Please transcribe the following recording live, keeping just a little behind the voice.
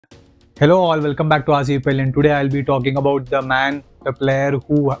Hello all, welcome back to RCPL, and today I'll be talking about the man, the player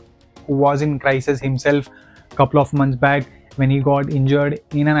who was in crisis himself a couple of months back when he got injured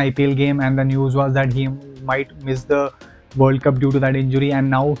in an IPL game, and the news was that he might miss the World Cup due to that injury, and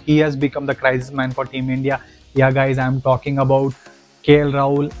now he has become the crisis man for Team India. Yeah guys, I'm talking about KL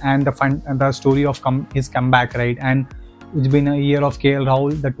Rahul and the story of his comeback, right? And it's been a year of KL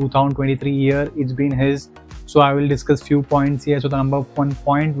Rahul, the 2023 year, it's been his. So I will discuss few points here. So the number one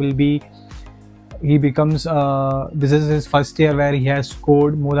point will be he becomes this is his first year where he has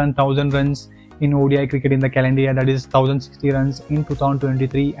scored more than 1000 runs in ODI cricket in the calendar year, that is 1060 runs in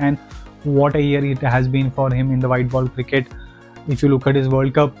 2023, and what a year it has been for him in the white ball cricket. If you look at his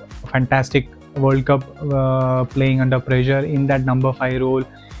World Cup, fantastic World Cup, playing under pressure in that number 5 role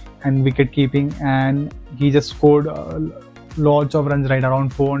and wicket keeping, and he just scored lots of runs, right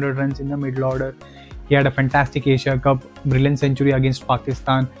around 400 runs in the middle order. He had a fantastic Asia Cup, brilliant century against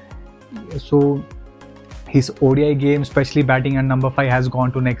Pakistan. So his ODI game, especially batting at number 5, has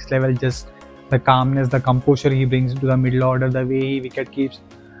gone to next level. Just the calmness, the composure he brings to the middle order, the way he wicket keeps,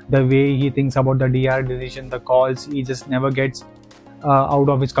 the way he thinks about the DR decision, the calls, he just never gets out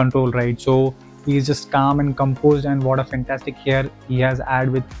of his control, right? So he's just calm and composed, and what a fantastic year he has had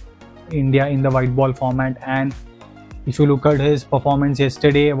with India in the white ball format. And if you look at his performance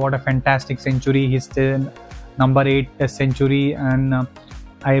yesterday, what a fantastic century. He's still number 8 test century, and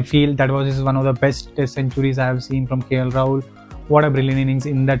I feel that was one of the best test centuries I have seen from KL Rahul. What a brilliant innings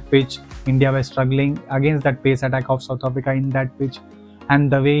in that pitch. India was struggling against that pace attack of South Africa in that pitch,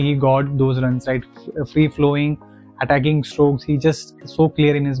 and the way he got those runs, right, free flowing attacking strokes, he just so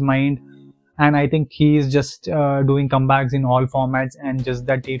clear in his mind. And I think he is just doing comebacks in all formats, and just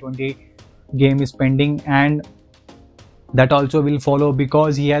that T20 game is pending, and that also will follow,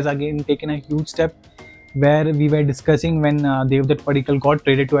 because he has again taken a huge step where we were discussing when Devdutt Padikkal got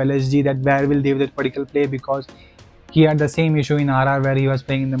traded to LSG, that where will Devdutt Padikkal play, because he had the same issue in RR where he was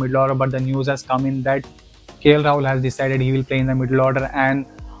playing in the middle order. But the news has come in that KL Rahul has decided he will play in the middle order, and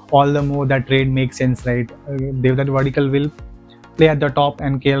all the more that trade makes sense, right? Devdutt Padikkal will play at the top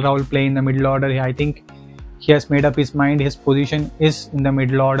and KL Rahul play in the middle order. I think he has made up his mind. His position is in the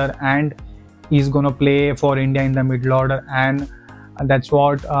middle order, and he's gonna play for India in the middle order, and that's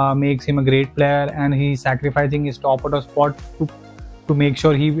what makes him a great player. And he's sacrificing his top order spot to make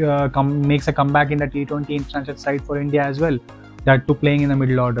sure he makes a comeback in the T20 international side for India as well, that to playing in the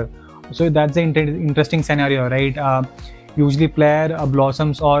middle order. So that's the interesting scenario, right? Usually player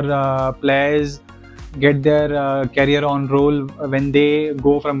blossoms, or players get their career on roll when they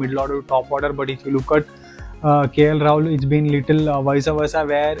go from middle order to top order. But if you look at KL Rahul, it's been little vice versa,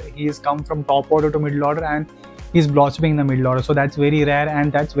 where he's come from top order to middle order and he's blossoming in the middle order. So that's very rare,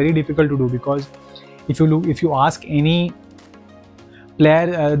 and that's very difficult to do, because if you ask any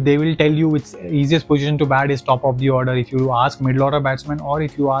player, they will tell you its easiest position to bat is top of the order. If you ask middle order batsmen, or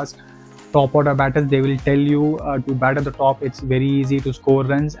if you ask top order batters, they will tell you to bat at the top, it's very easy to score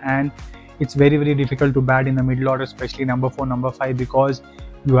runs, and it's very difficult to bat in the middle order, especially number 4, number 5, because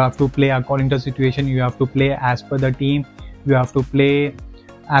you have to play according to the situation, you have to play as per the team, you have to play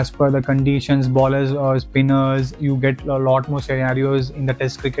as per the conditions, bowlers or spinners. You get a lot more scenarios in the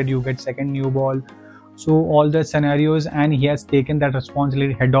test cricket, you get second new ball, so all the scenarios, and he has taken that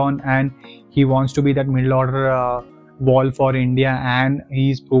responsibility head on, and he wants to be that middle order ball for India, and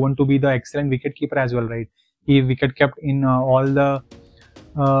he's proven to be the excellent wicket keeper as well, right? He wicket kept in all the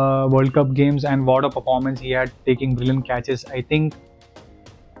World Cup games, and what a performance he had, taking brilliant catches. I think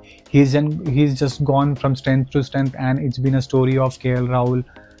he's just gone from strength to strength, and it's been a story of KL Rahul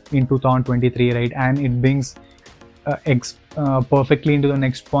in 2023, right? And it brings perfectly into the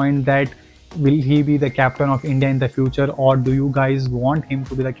next point, that will he be the captain of India in the future, or do you guys want him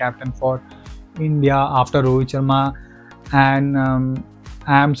to be the captain for India after Rohit Sharma? And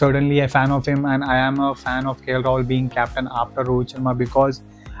I am certainly a fan of him, and I am a fan of KL Rahul being captain after Rohit Sharma, because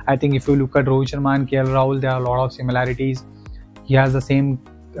I think if you look at Rohit Sharma and KL Rahul, there are a lot of similarities. He has the same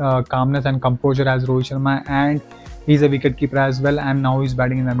calmness and composure as Rohit Sharma, and he's a wicket keeper as well, and now he's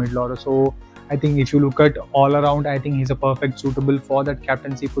batting in the middle order. So I think if you look at all around, I think he's a perfect suitable for that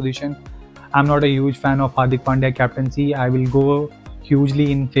captaincy position. I'm not a huge fan of Hardik Pandya captaincy. I will go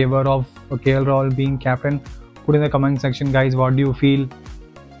hugely in favor of KL Rahul being captain. Put in the comment section, guys, what do you feel?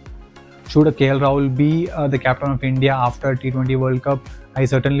 Should KL Rahul be the captain of India after T20 World Cup? I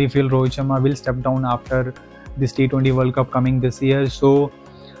certainly feel Rohit Sharma will step down after this T20 World Cup coming this year. So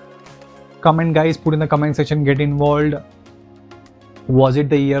comment, guys, put in the comment section, get involved. Was it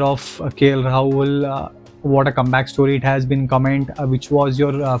the year of KL Rahul? What a comeback story it has been. Comment which was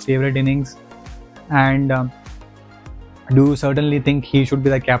your favorite innings, and do certainly think he should be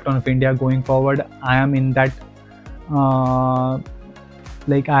the captain of India going forward. I am in that I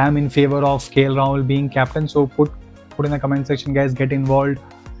am in favor of KL Rahul being captain. So put in the comment section, guys, get involved.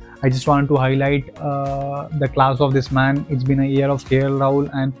 I just want to highlight the class of this man. It's been a year of KL Rahul,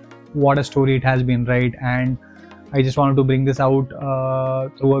 and what a story it has been, right? And I just wanted to bring this out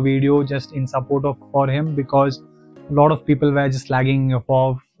through a video just in support for him, because a lot of people were just slagging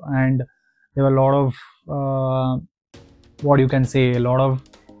off, and there were a lot of what you can say, a lot of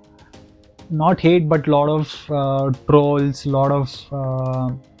not hate, but a lot of trolls, a lot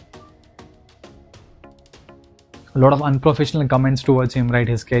of unprofessional comments towards him, right?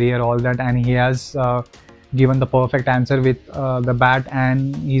 His career, all that, and he has given the perfect answer with the bat,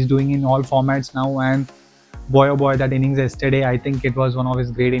 and he's doing in all formats now. And boy oh boy, that innings yesterday, I think it was one of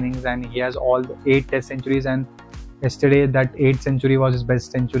his great innings, and he has all 8 test centuries, and yesterday that 8th century was his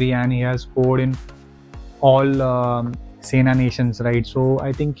best century, and he has scored in all Sena nations, right? So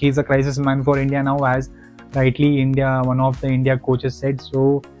I think he's a crisis man for India now, as rightly one of the India coaches said.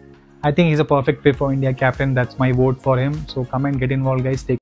 So I think he's a perfect fit for India captain. That's my vote for him. So come and get involved, guys. Take